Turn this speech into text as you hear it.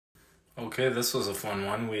Okay, this was a fun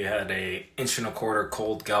one. We had a 1.25 inch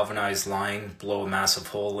cold galvanized line blow a massive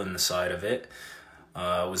hole in the side of it.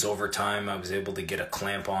 It was overtime. I was able to get a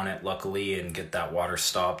clamp on it, luckily, and get that water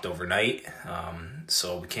stopped overnight.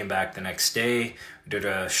 So we came back the next day, we did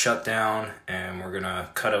a shutdown, and we're gonna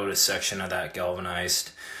cut out a section of that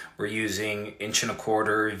galvanized. We're using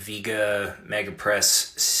 1.25 inch Viga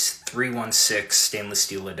Megapress 316 stainless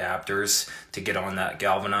steel adapters to get on that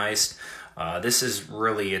galvanized. This is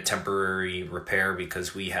really a temporary repair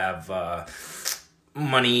because we have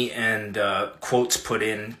money and quotes put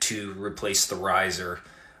in to replace the riser.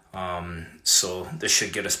 So this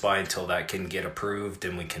should get us by until that can get approved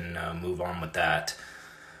and we can move on with that.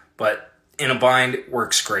 But in a bind, it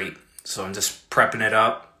works great. So I'm just prepping it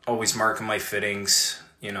up, always marking my fittings,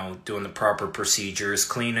 you know, doing the proper procedures,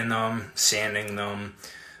 cleaning them, sanding them,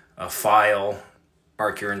 file,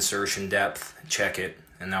 mark your insertion depth, check it.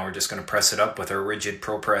 And now we're just going to press it up with our rigid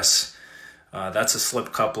Pro Press. That's a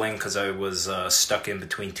slip coupling because I was stuck in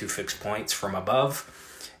between two fixed points from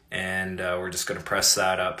above. And we're just going to press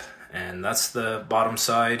that up. And that's the bottom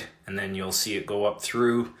side. And then you'll see it go up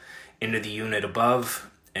through into the unit above.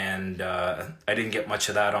 And I didn't get much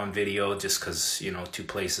of that on video just because, you know, two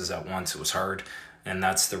places at once, it was hard. And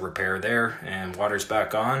that's the repair there. And water's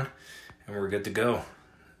back on. And we're good to go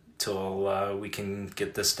till we can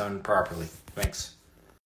get this done properly. Thanks.